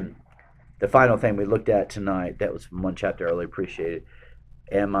 And then the final thing we looked at tonight, that was from one chapter I really appreciated.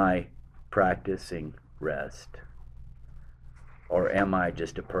 Am I practicing rest? Or am I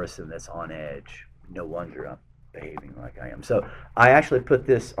just a person that's on edge? No wonder I'm behaving like I am. So I actually put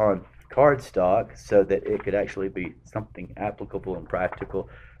this on cardstock so that it could actually be something applicable and practical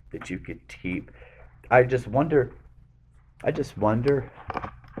that you could keep. I just wonder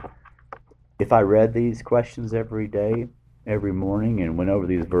if I read these questions every day, every morning, and went over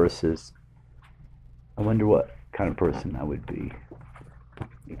these verses, I wonder what kind of person I would be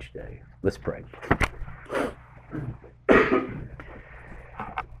each day. Let's pray.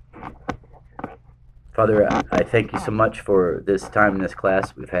 Father, I thank you so much for this time in this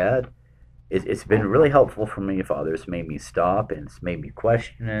class we've had. It's been really helpful for me, Father. It's made me stop, and it's made me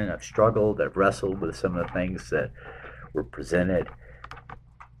question, and I've struggled, I've wrestled with some of the things that were presented.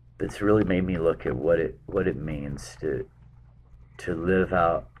 It's really made me look at what it means to live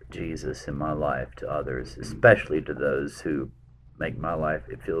out Jesus in my life to others, especially to those who make my life,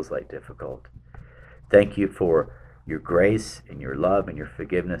 it feels like, difficult. Thank you for your grace and your love and your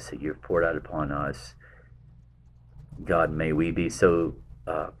forgiveness that you've poured out upon us. God, may we be so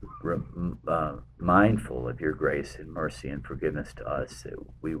mindful of your grace and mercy and forgiveness to us that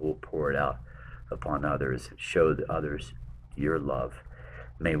we will pour it out upon others and show the others your love.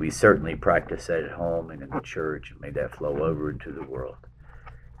 May we certainly practice that at home and in the church, and may that flow over into the world.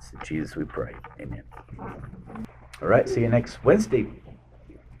 It's in Jesus we pray. Amen. All right, see you next Wednesday.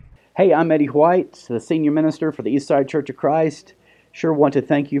 Hey, I'm Eddie White, the Senior Minister for the Eastside Church of Christ. Sure want to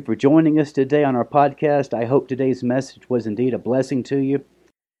thank you for joining us today on our podcast. I hope today's message was indeed a blessing to you.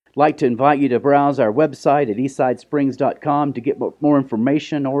 I'd like to invite you to browse our website at eastsidesprings.com to get more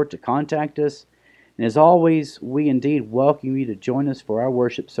information or to contact us. And as always, we indeed welcome you to join us for our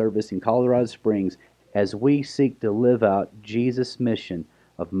worship service in Colorado Springs as we seek to live out Jesus' mission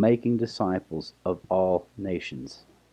of making disciples of all nations.